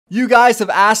You guys have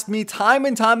asked me time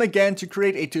and time again to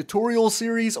create a tutorial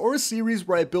series or a series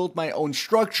where I build my own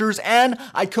structures, and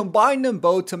I combine them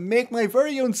both to make my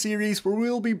very own series where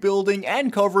we'll be building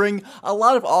and covering a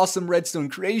lot of awesome redstone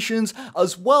creations,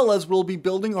 as well as we'll be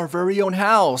building our very own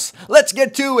house. Let's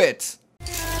get to it!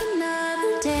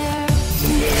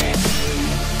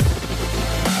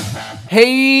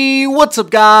 Hey, what's up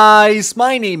guys?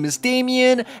 My name is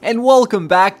Damien and welcome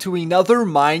back to another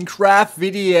Minecraft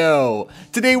video.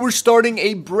 Today we're starting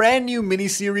a brand new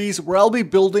mini-series where I'll be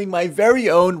building my very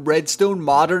own redstone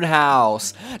modern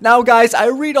house. Now guys, I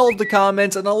read all of the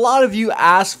comments and a lot of you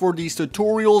asked for these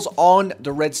tutorials on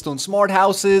the redstone smart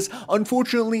houses.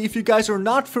 Unfortunately, if you guys are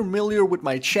not familiar with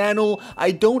my channel,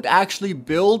 I don't actually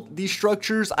build these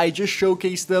structures. I just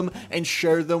showcase them and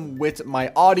share them with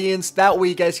my audience. That way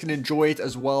you guys can enjoy it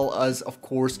as well as, of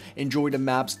course, enjoy the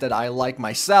maps that I like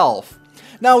myself.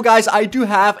 Now guys, I do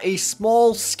have a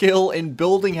small skill in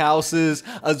building houses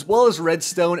as well as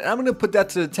redstone, and I'm going to put that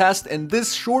to the test in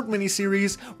this short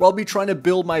mini-series where I'll be trying to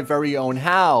build my very own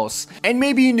house. And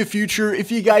maybe in the future,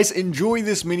 if you guys enjoy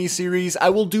this mini-series, I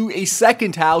will do a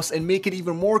second house and make it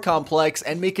even more complex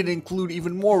and make it include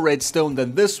even more redstone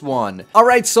than this one.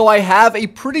 Alright, so I have a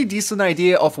pretty decent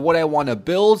idea of what I want to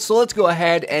build, so let's go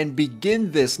ahead and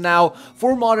begin this. Now,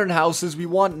 for modern houses, we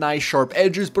want nice sharp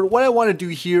edges, but what I want to do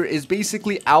here is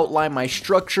basically outline my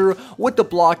structure with the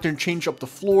block and change up the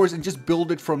floors and just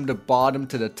build it from the bottom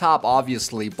to the top,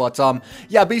 obviously. But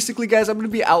yeah, basically guys, I'm going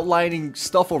to be outlining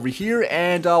stuff over here,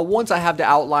 and once I have the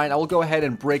outline, I will go ahead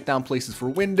and break down places for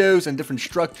windows and different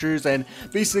structures and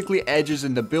basically edges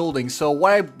in the building. So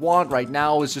what I want right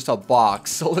now is just a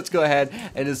box. So let's go ahead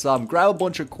and just grab a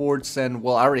bunch of quartz, and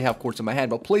well, I already have quartz in my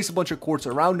hand, but place a bunch of quartz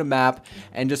around the map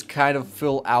and just kind of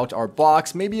fill out our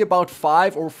box, maybe about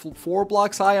 5 or 4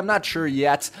 blocks high. I'm not sure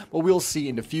yet, but we'll see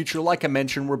in the future. Like I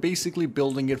mentioned, we're basically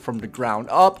building it from the ground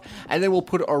up, and then we'll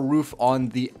put our roof on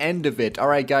the end of it.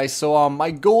 Alright guys, so my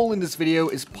goal in this video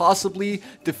is possibly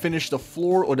to finish the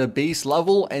floor or the base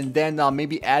level, and then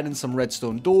maybe add in some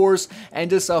redstone doors and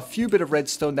just a few bit of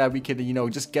redstone that we could, you know,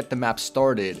 just get the map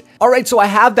started. Alright, so I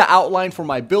have the outline for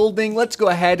my building. Let's go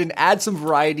ahead and add some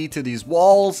variety to these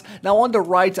walls. Now on the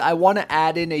right, I want to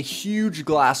add in a huge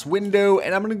glass window,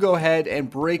 and I'm going to go ahead and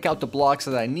break out the blocks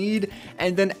that I need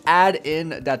and then add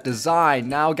in that design.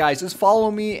 Now guys, just follow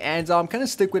me and kind of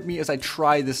stick with me as I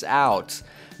try this out.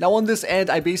 Now on this end,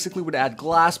 I basically would add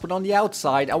glass, but on the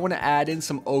outside, I want to add in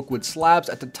some oak wood slabs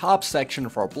at the top section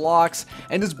of our blocks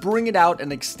and just bring it out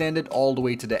and extend it all the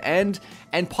way to the end,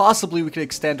 and possibly we could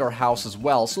extend our house as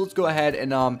well. So let's go ahead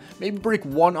and maybe break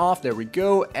one off, there we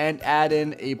go, and add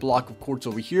in a block of quartz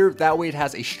over here. That way it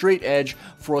has a straight edge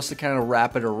for us to kind of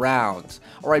wrap it around.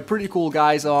 Alright, pretty cool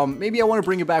guys. Maybe I want to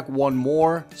bring it back one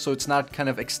more so it's not kind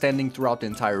of extending throughout the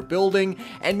entire building,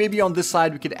 and maybe on this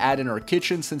side we could add in our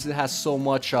kitchen since it has so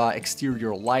much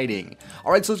exterior lighting.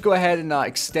 Alright, so let's go ahead and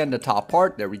extend the top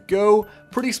part. There we go.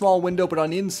 Pretty small window, but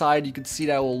on the inside you can see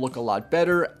that it will look a lot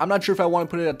better. I'm not sure if I want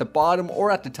to put it at the bottom or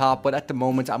at the top, but at the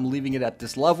moment I'm leaving it at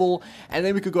this level, and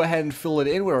then we could go ahead and fill it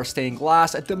in with our stained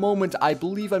glass. At the moment I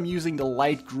believe I'm using the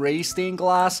light gray stained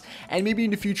glass, and maybe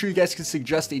in the future you guys can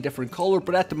suggest a different color,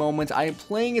 but at the moment I am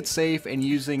playing it safe and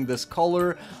using this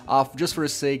color just for the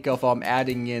sake of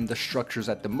adding in the structures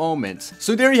at the moment.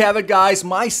 So there you have it guys,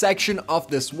 my section of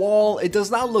this wall. It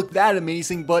does not look that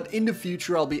amazing, but in the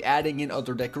future I'll be adding in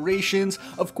other decorations.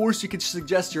 Of course, you could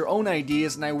suggest your own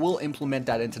ideas and I will implement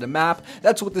that into the map.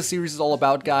 That's what the series is all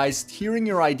about guys, hearing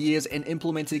your ideas and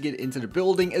implementing it into the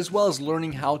building, as well as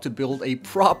learning how to build a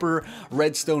proper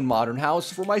redstone modern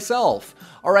house for myself.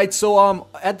 Alright, so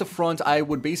at the front I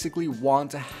would basically want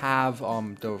to have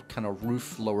the kind of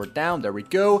roof lowered down, there we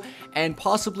go, and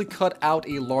possibly cut out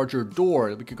a larger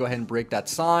door. We could go ahead and break that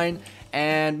sign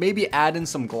and maybe add in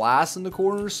some glass in the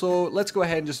corner. So let's go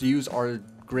ahead and just use our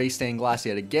gray stained glass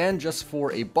yet again just for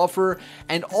a buffer.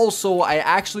 And also I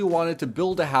actually wanted to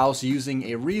build a house using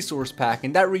a resource pack,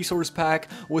 and that resource pack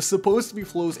was supposed to be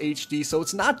Flows HD, so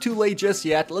it's not too late just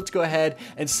yet. Let's go ahead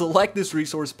and select this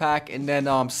resource pack and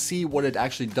then see what it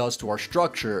actually does to our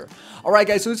structure. Alright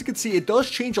guys, so as you can see, it does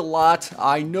change a lot.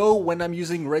 I know when I'm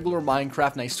using regular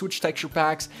Minecraft and I switch texture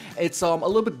packs, it's a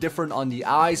little bit different on the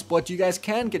eyes, but you guys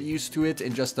can get used to it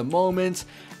in just a moment.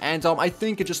 And I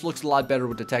think it just looks a lot better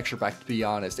with the texture pack, to be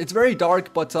honest. honest. It's very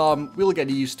dark, but we'll get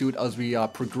used to it as we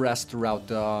progress throughout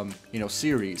the,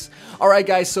 series. Alright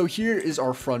guys, so here is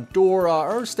our front door.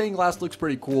 Our stained glass looks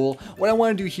pretty cool. What I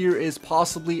want to do here is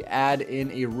possibly add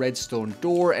in a redstone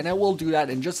door, and I will do that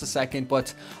in just a second,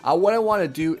 but what I want to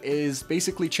do is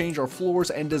basically change our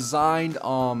floors and design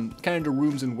kind of the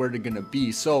rooms and where they're going to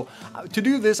be. So to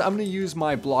do this, I'm going to use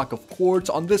my block of quartz.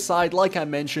 On this side, like I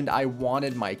mentioned, I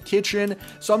wanted my kitchen,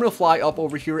 so I'm going to fly up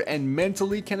over here and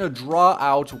mentally kind of draw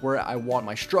out where I want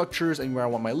my structures and where I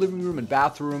want my living room and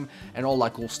bathroom and all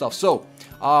that cool stuff. So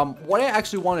what I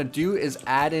actually want to do is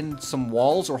add in some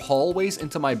walls or hallways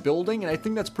into my building, and I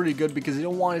think that's pretty good because I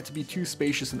don't want it to be too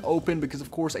spacious and open, because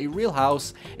of course a real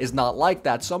house is not like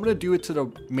that. So I'm going to do it to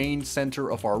the main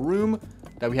center of our room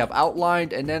that we have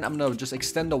outlined, and then I'm going to just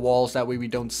extend the walls, that way we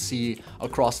don't see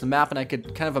across the map and I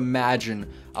could kind of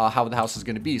imagine how the house is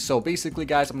going to be. So basically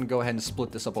guys, I'm going to go ahead and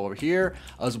split this up over here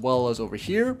as well as over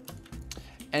here.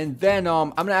 And then I'm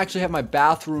going to actually have my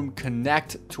bathroom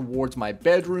connect towards my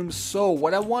bedroom. So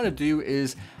what I want to do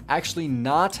is actually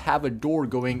not have a door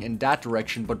going in that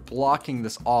direction, but blocking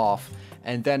this off.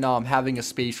 And then having a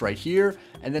space right here,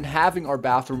 and then having our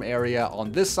bathroom area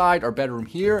on this side, our bedroom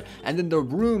here, and then the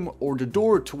room or the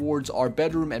door towards our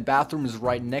bedroom and bathroom is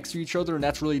right next to each other, and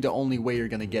that's really the only way you're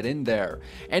gonna get in there.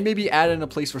 And maybe add in a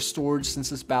place for storage, since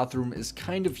this bathroom is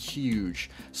kind of huge.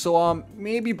 So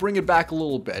maybe bring it back a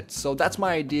little bit. So that's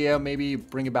my idea, maybe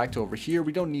bring it back to over here.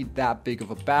 We don't need that big of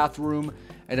a bathroom,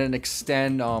 and then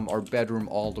extend our bedroom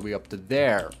all the way up to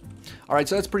there. Alright,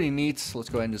 so that's pretty neat. So let's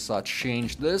go ahead and just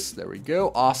change this. There we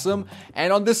go. Awesome.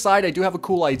 And on this side, I do have a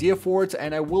cool idea for it,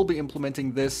 and I will be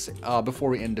implementing this before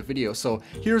we end the video. So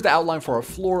here's the outline for our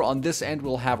floor. On this end,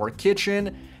 we'll have our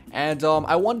kitchen. And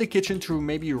I want the kitchen to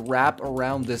maybe wrap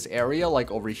around this area,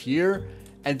 like over here,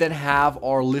 and then have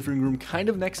our living room kind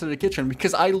of next to the kitchen,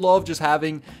 because I love just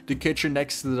having the kitchen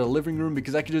next to the living room,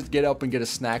 because I can just get up and get a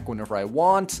snack whenever I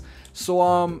want. So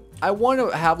I want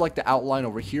to have like the outline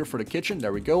over here for the kitchen.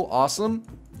 There we go. Awesome.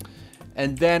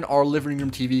 And then our living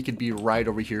room TV could be right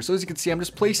over here. So as you can see, I'm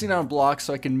just placing it on blocks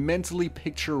so I can mentally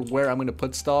picture where I'm going to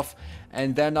put stuff.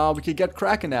 And then we could get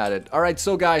cracking at it. Alright,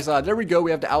 so guys, there we go.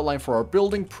 We have the outline for our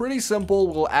building. Pretty simple.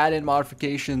 We'll add in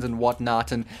modifications and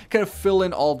whatnot, and kind of fill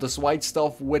in all of this white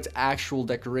stuff with actual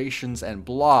decorations and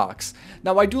blocks.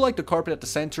 Now, I do like the carpet at the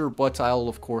center, but I'll,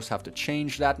 of course, have to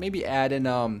change that. Maybe add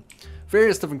in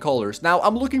various different colors. Now,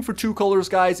 I'm looking for 2 colors,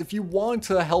 guys. If you want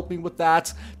to help me with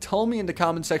that, tell me in the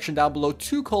comment section down below.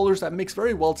 2 colors that mix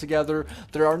very well together,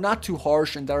 that are not too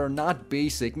harsh and that are not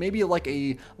basic. Maybe like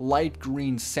a light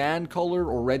green sand color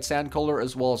or red sand color,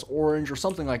 as well as orange or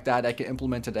something like that I can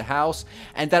implement to the house,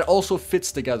 and that also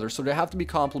fits together. So they have to be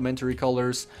complementary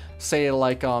colors, say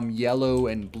like yellow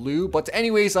and blue. But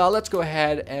anyways, let's go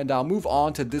ahead and move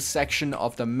on to this section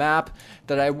of the map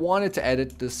that I wanted to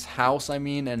edit, this house,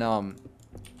 and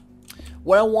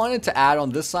what I wanted to add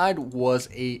on this side was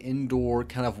a indoor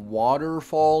kind of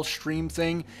waterfall stream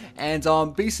thing, and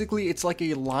basically it's like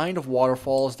a line of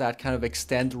waterfalls that kind of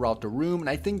extend throughout the room, and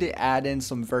I think they add in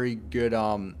some very good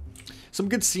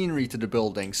scenery to the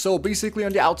building. So basically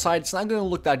on the outside, it's not going to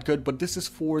look that good, but this is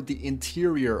for the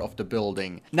interior of the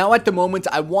building. Now at the moment,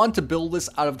 I want to build this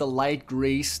out of the light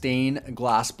gray stained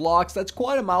glass blocks. That's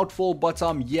quite a mouthful, but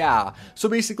yeah. So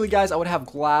basically guys, I would have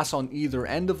glass on either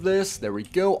end of this. There we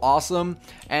go. Awesome.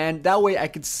 And that way I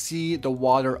could see the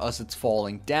water as it's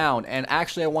falling down. And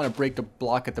actually I want to break the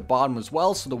block at the bottom as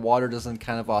well, so the water doesn't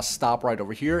kind of stop right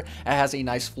over here. It has a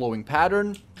nice flowing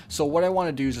pattern. So what I want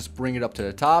to do is just bring it up to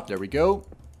the top. There we go.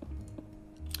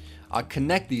 I'll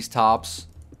connect these tops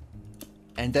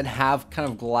and then have kind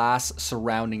of glass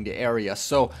surrounding the area.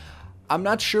 So I'm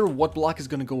not sure what block is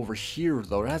going to go over here,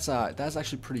 though. That's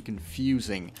actually pretty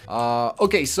confusing.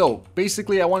 Okay, so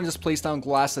basically I want to just place down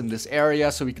glass in this area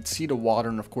so we can see the water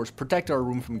and, of course, protect our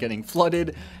room from getting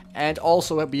flooded, and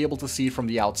also be able to see it from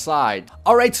the outside.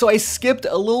 Alright, so I skipped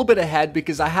a little bit ahead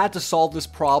because I had to solve this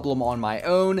problem on my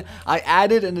own. I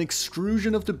added an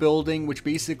extrusion of the building, which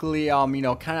basically,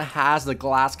 kind of has the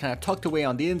glass kind of tucked away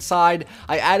on the inside.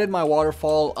 I added my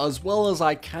waterfall, as well as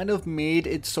I kind of made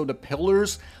it so the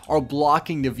pillars are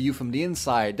blocking the view from the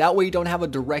inside. That way you don't have a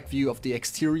direct view of the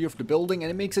exterior of the building, and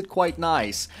it makes it quite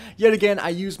nice. Yet again, I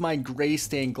used my gray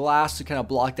stained glass to kind of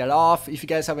block that off. If you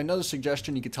guys have another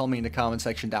suggestion, you can tell me in the comment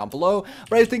section down below,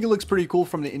 but I think it looks pretty cool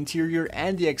from the interior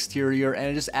and the exterior, and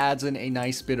it just adds in a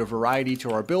nice bit of variety to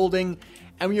our building.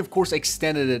 and we of course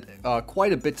extended it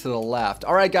quite a bit to the left.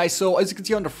 Alright guys, so as you can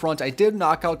see on the front, I did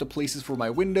knock out the places for my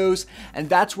windows, and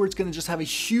that's where it's going to just have a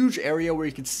huge area where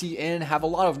you can see in, have a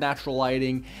lot of natural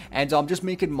lighting, and just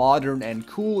make it modern and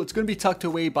cool. It's going to be tucked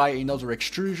away by another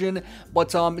extrusion,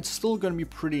 but it's still going to be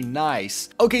pretty nice.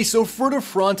 Okay, so for the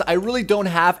front, I really don't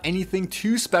have anything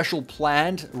too special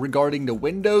planned regarding the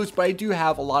windows, but I do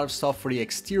have a lot of stuff for the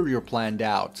exterior planned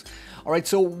out. Alright,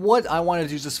 so what I want to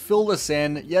do is just fill this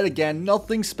in. Yet again,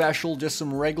 nothing special, just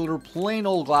some regular plain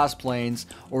old glass planes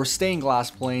or stained glass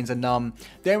planes, and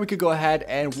then we could go ahead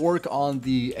and work on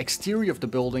the exterior of the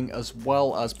building as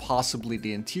well as possibly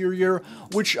the interior,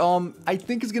 which I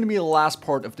think is going to be the last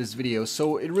part of this video,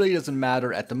 so it really doesn't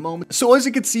matter at the moment. So as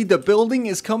you can see, the building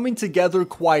is coming together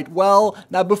quite well.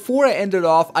 Now before I end it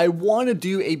off, I want to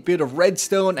do a bit of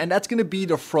redstone, and that's going to be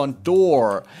the front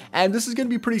door. And this is going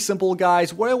to be pretty simple,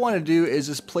 guys. What I want to do is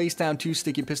just place down 2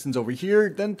 sticky pistons over here,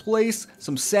 then place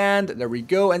some sand, there we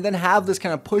go, and then have this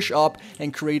kind of push up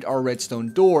and create our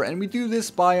redstone door. And we do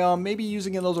this by maybe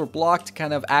using another block to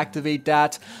kind of activate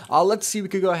that. Let's see, we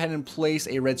could go ahead and place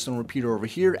a redstone repeater over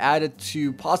here, add it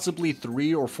to possibly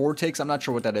 3 or 4 ticks, I'm not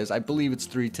sure what that is, I believe it's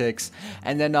 3 ticks,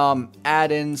 and then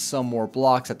add in some more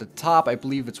blocks at the top. I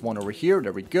believe it's 1 over here,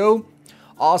 there we go,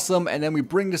 awesome. And then we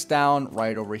bring this down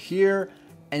right over here,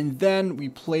 and then we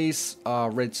place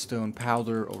redstone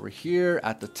powder over here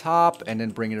at the top, and then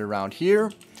bring it around here.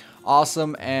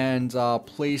 Awesome, and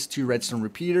place 2 redstone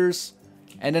repeaters.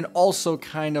 And then also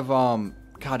kind of,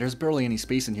 God, there's barely any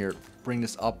space in here. Bring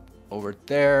this up over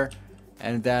there.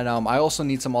 And then I also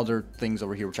need some other things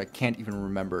over here, which I can't even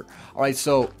remember. Alright,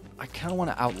 so I kind of want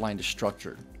to outline the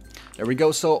structure. There we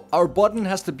go. So our button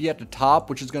has to be at the top,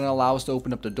 which is going to allow us to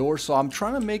open up the door. So I'm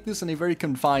trying to make this in a very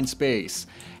confined space.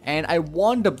 And I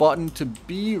want the button to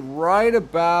be right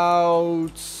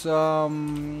about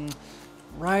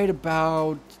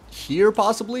here,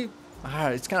 possibly.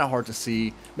 It's kind of hard to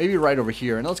see. Maybe right over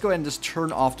here. And let's go ahead and just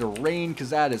turn off the rain,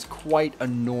 because that is quite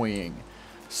annoying.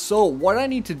 So what I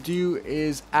need to do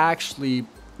is actually,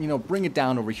 bring it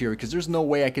down over here, because there's no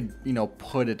way I could,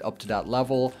 put it up to that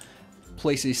level.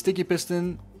 Place a sticky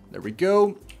piston, there we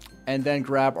go, and then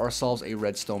grab ourselves a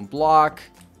redstone block,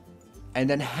 and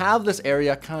then have this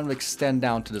area kind of extend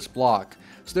down to this block.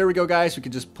 So there we go, guys. We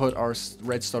can just put our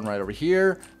redstone right over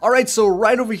here. Alright, so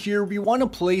right over here, we want to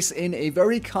place in a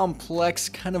very complex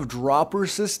kind of dropper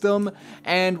system.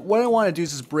 And what I want to do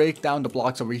is just break down the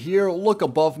blocks over here, look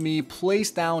above me, place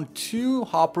down 2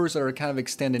 hoppers that are kind of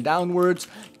extended downwards,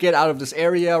 get out of this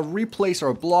area, replace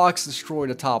our blocks, destroy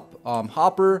the top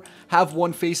hopper, have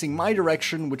one facing my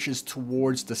direction, which is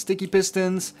towards the sticky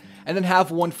pistons, and then have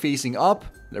one facing up.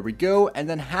 There we go, and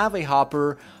then have a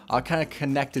hopper kind of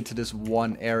connected to this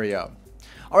one area.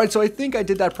 Alright, so I think I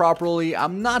did that properly.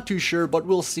 I'm not too sure, but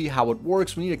we'll see how it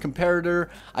works. We need a comparator,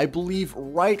 I believe,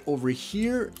 right over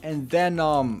here, and then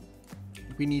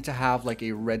we need to have like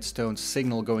a redstone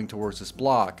signal going towards this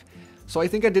block. So I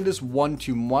think I did this one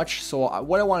too much, so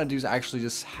what I want to do is actually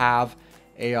just have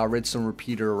a redstone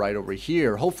repeater right over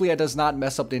here. Hopefully that does not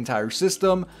mess up the entire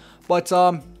system. But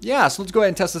yeah, so let's go ahead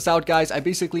and test this out, guys. I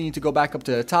basically need to go back up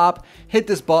to the top, hit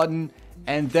this button,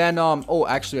 and then oh,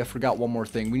 actually I forgot one more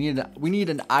thing. We need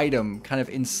an item kind of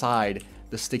inside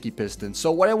the sticky piston.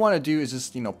 So what I want to do is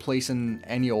just, place in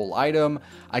any old item.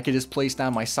 I could just place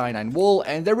down my cyanide wool,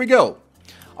 and there we go.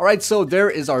 Alright, so there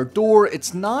is our door.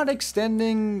 It's not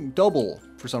extending double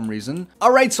for some reason.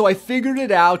 Alright, so I figured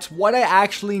it out. What I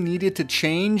actually needed to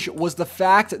change was the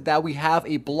fact that we have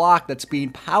a block that's being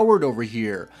powered over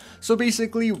here. So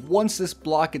basically, once this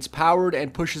block gets powered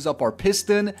and pushes up our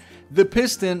piston, the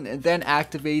piston then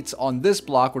activates on this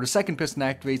block, or the second piston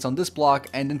activates on this block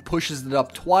and then pushes it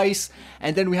up twice,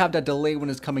 and then we have that delay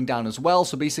when it's coming down as well.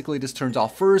 So basically this turns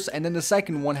off first, and then the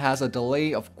second one has a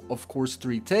delay of course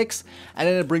 3 ticks, and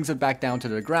then it brings it back down to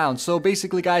the ground. So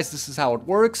basically, guys, this is how it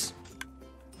works.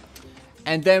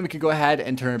 And then we can go ahead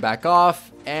and turn it back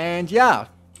off, and yeah,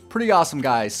 pretty awesome,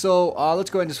 guys. So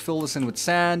let's go ahead and just fill this in with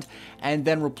sand, and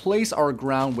then replace our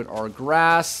ground with our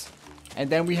grass, and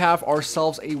then we have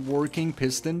ourselves a working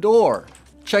piston door.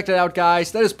 Check that out,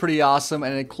 guys. That is pretty awesome,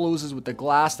 and it closes with the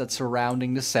glass that's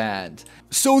surrounding the sand.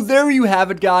 So there you have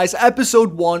it, guys,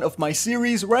 episode 1 of my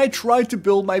series where I tried to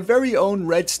build my very own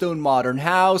redstone modern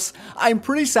house. I'm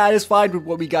pretty satisfied with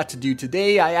what we got to do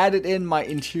today. I added in my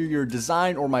interior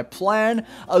design, or my plan,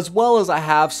 as well as I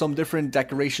have some different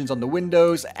decorations on the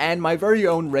windows and my very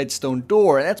own redstone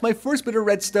door. And that's my first bit of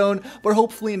redstone, but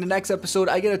hopefully in the next episode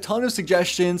I get a ton of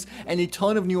suggestions and a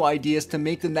ton of new ideas to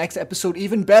make the next episode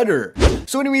even better.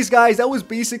 So anyways guys, that was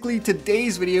basically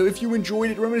today's video. If you enjoyed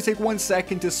it, remember to take 1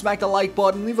 second to smack the like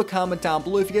button, leave a comment down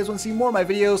below. If you guys want to see more of my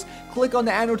videos, click on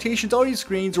the annotations on your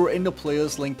screens or in the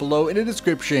playlist link below in the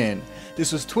description.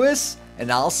 This was Twiistz,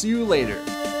 and I'll see you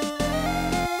later.